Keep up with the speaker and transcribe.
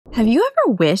Have you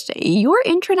ever wished your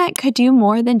intranet could do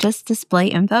more than just display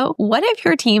info? What if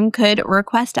your team could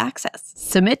request access,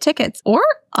 submit tickets, or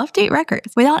update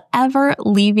records without ever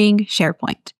leaving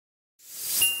SharePoint?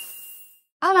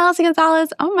 I'm Alison Gonzalez.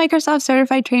 I'm a Microsoft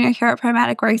certified trainer here at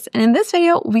Pragmatic, and in this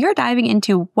video, we are diving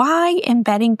into why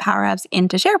embedding PowerApps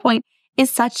into SharePoint is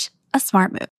such a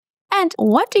smart move. And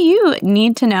what do you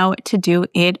need to know to do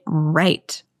it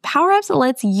right? PowerApps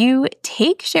lets you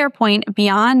take SharePoint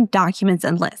beyond documents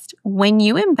and lists. When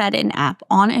you embed an app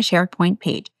on a SharePoint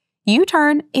page, you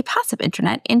turn a passive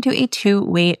intranet into a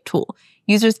two-way tool.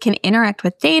 Users can interact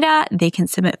with data, they can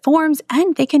submit forms,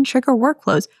 and they can trigger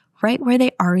workflows right where they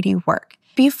already work.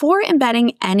 Before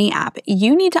embedding any app,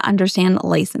 you need to understand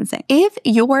licensing. If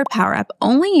your PowerApp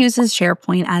only uses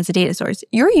SharePoint as a data source,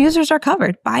 your users are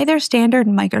covered by their standard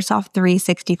Microsoft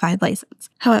 365 license.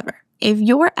 However, if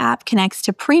your app connects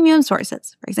to premium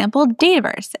sources, for example,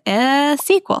 Dataverse,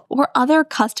 SQL, or other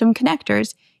custom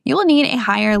connectors, you will need a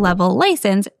higher level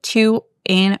license to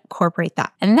incorporate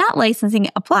that. And that licensing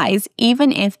applies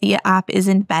even if the app is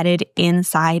embedded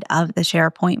inside of the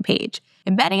SharePoint page.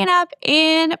 Embedding an app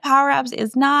in PowerApps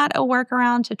is not a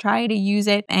workaround to try to use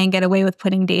it and get away with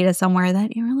putting data somewhere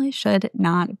that it really should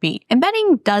not be.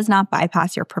 Embedding does not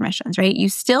bypass your permissions, right? You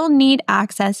still need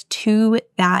access to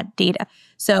that data.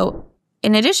 So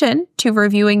in addition to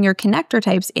reviewing your connector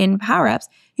types in PowerApps,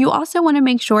 you also want to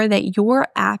make sure that your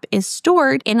app is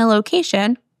stored in a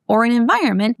location or an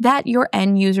environment that your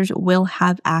end users will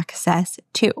have access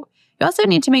to. You also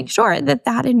need to make sure that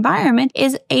that environment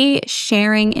is a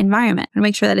sharing environment and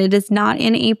make sure that it is not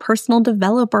in a personal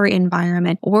developer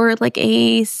environment or like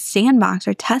a sandbox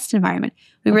or test environment.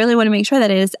 We really want to make sure that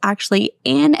it is actually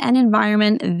in an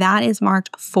environment that is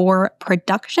marked for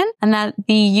production and that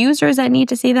the users that need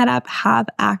to see that app have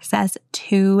access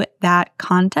to that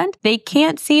content. They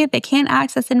can't see it, they can't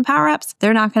access it in PowerApps,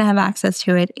 they're not going to have access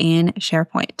to it in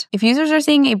SharePoint. If users are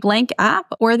seeing a blank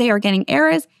app or they are getting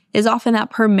errors, is often that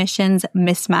permissions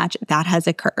mismatch that has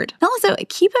occurred. And also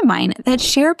keep in mind that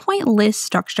SharePoint list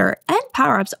structure and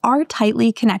PowerApps are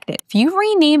tightly connected. If you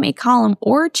rename a column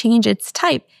or change its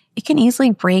type, it can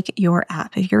easily break your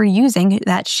app if you're using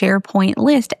that SharePoint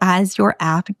list as your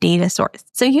app data source.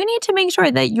 So you need to make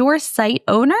sure that your site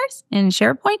owners in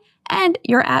SharePoint and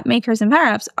your app makers in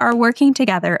PowerApps are working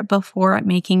together before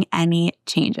making any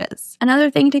changes. Another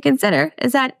thing to consider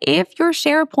is that if your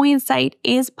SharePoint site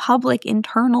is public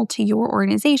internal to your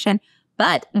organization,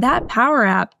 but that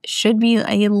PowerApp should be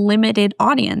a limited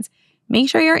audience, make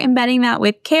sure you're embedding that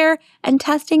with care and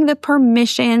testing the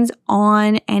permissions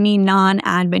on any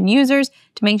non-admin users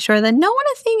to make sure that no one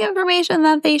is seeing information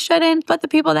that they shouldn't, but the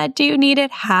people that do need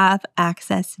it have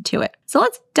access to it. So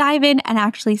let's dive in and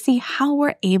actually see how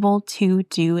we're able to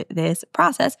do this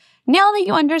process now that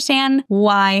you understand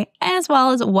why, as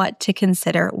well as what to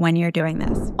consider when you're doing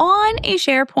this. On a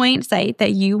SharePoint site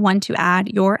that you want to add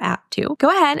your app to, go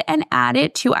ahead and add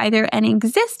it to either an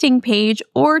existing page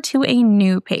or to a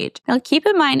new page. Now keep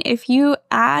in mind, if you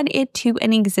add it to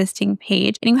an existing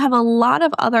page and you have a lot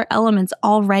of other elements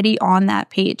already on that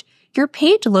page, your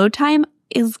page load time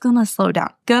is gonna slow down,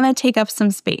 gonna take up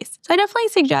some space. So I definitely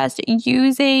suggest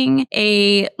using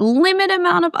a limited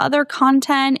amount of other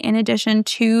content in addition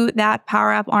to that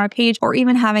PowerApp on a page, or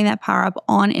even having that PowerApp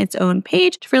on its own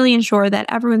page to really ensure that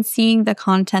everyone's seeing the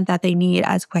content that they need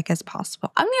as quick as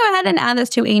possible. I'm gonna go ahead and add this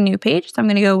to a new page. So I'm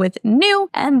gonna go with new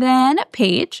and then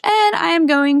page, and I am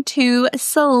going to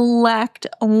select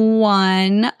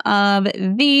one of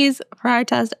these. Prior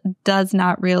test does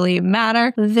not really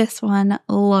matter. This one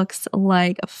looks like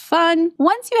fun.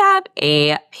 Once you have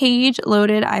a page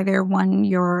loaded, either one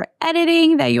you're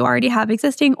editing that you already have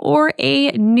existing or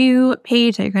a new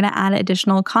page that you're going to add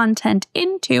additional content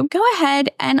into, go ahead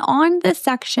and on the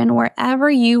section wherever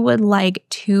you would like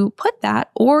to put that,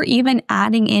 or even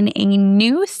adding in a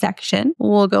new section,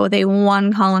 we'll go with a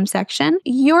one column section.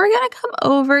 You're going to come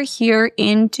over here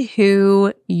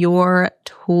into your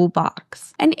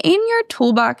toolbox. And in your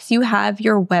toolbox, you have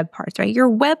your web parts, right? Your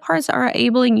web parts are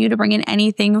enabling you to bring in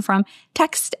anything from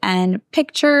text and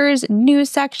pictures, news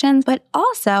sections, but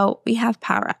also we have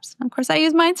PowerApps. Of course, I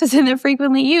use mine, so it's in there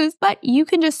frequently used, but you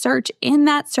can just search in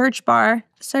that search bar,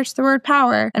 search the word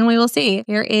power, and we will see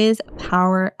here is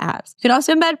PowerApps. You can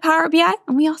also embed Power BI,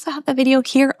 and we also have the video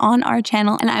here on our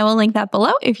channel, and I will link that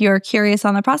below if you're curious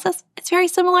on the process. It's very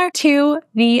similar to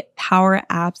the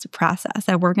PowerApps process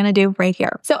that we're going to do right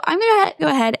here. So I'm going to go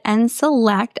ahead and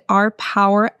select our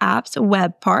PowerApps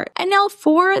web part. And now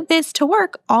for this to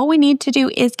work, all we need to do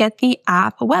is get the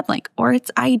app web link or its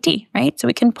ID, right? So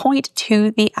we can point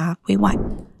to the app we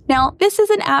want. Now, this is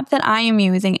an app that I am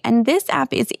using, and this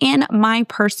app is in my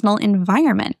personal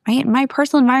environment, right? My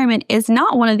personal environment is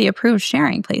not one of the approved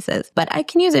sharing places, but I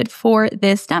can use it for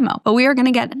this demo. But we are going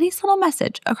to get a nice little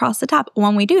message across the top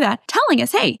when we do that, telling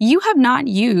us, hey, you have not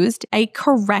used a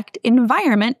correct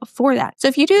environment for that. So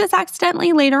if you do this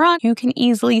accidentally later on, you can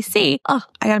easily see, oh,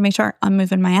 I got to make sure I'm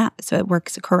moving my app so it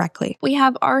works correctly. We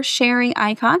have our sharing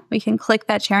icon. We can click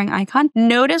that sharing icon.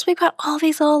 Notice we've got all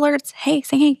these little alerts. Hey,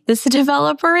 saying, hey, this is a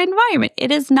developer environment.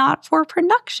 It is not for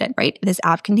production, right? This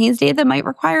app contains data that might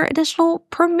require additional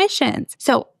permissions.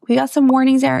 So we got some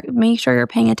warnings there. Make sure you're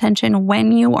paying attention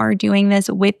when you are doing this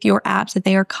with your apps, that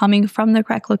they are coming from the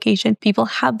correct location. People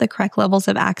have the correct levels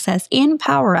of access in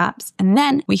PowerApps, and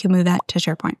then we can move that to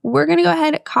SharePoint. We're going to go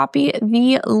ahead and copy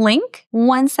the link.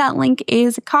 Once that link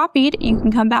is copied, you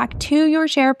can come back to your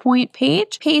SharePoint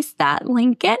page, paste that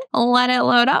link in, let it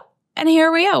load up. And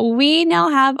here we go. We now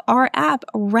have our app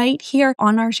right here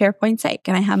on our SharePoint site.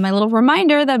 And I have my little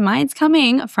reminder that mine's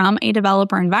coming from a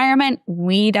developer environment.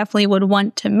 We definitely would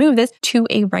want to move this to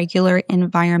a regular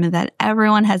environment that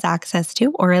everyone has access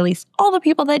to, or at least all the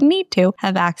people that need to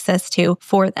have access to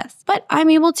for this. But I'm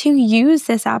able to use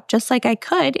this app just like I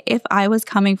could if I was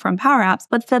coming from PowerApps.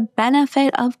 But the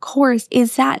benefit, of course,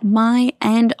 is that my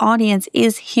end audience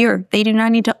is here. They do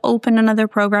not need to open another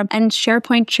program, and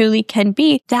SharePoint truly can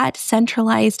be that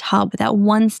centralized hub, that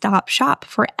one-stop shop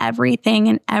for everything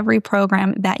and every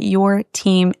program that your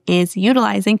team is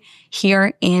utilizing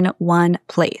here in one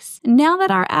place. Now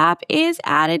that our app is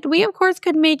added, we of course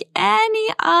could make any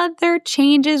other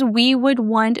changes we would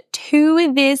want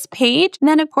to this page. And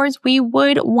then of course we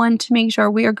would want to make sure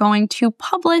we are going to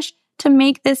publish to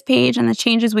make this page and the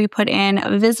changes we put in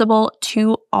visible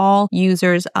to all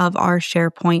users of our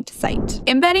SharePoint site.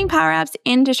 Embedding PowerApps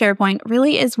into SharePoint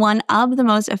really is one of the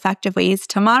most effective ways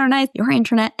to modernize your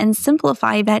intranet and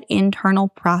simplify that internal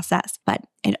process. But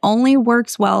it only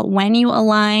works well when you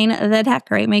align the tech,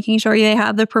 right? Making sure they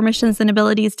have the permissions and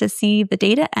abilities to see the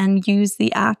data and use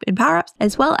the app in PowerApps,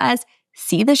 as well as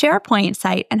see the SharePoint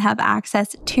site and have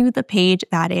access to the page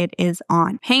that it is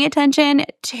on. Paying attention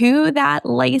to that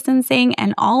licensing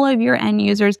and all of your end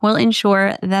users will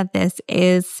ensure that this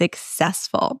is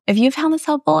successful. If you found this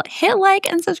helpful, hit like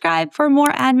and subscribe for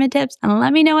more admin tips, and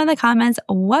let me know in the comments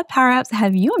what PowerApps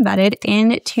have you embedded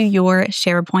into your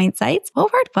SharePoint sites,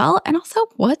 what worked well, and also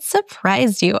what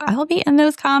surprised you. I will be in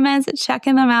those comments,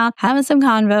 checking them out, having some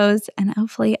convos, and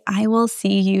hopefully I will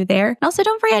see you there. And also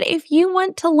don't forget, if you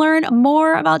want to learn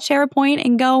more about SharePoint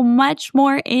and go much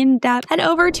more in depth, head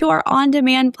over to our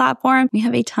on-demand platform. We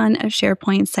have a ton of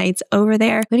SharePoint sites over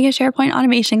there, including a SharePoint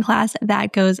automation class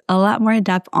that goes a lot more in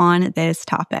depth on this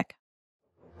topic.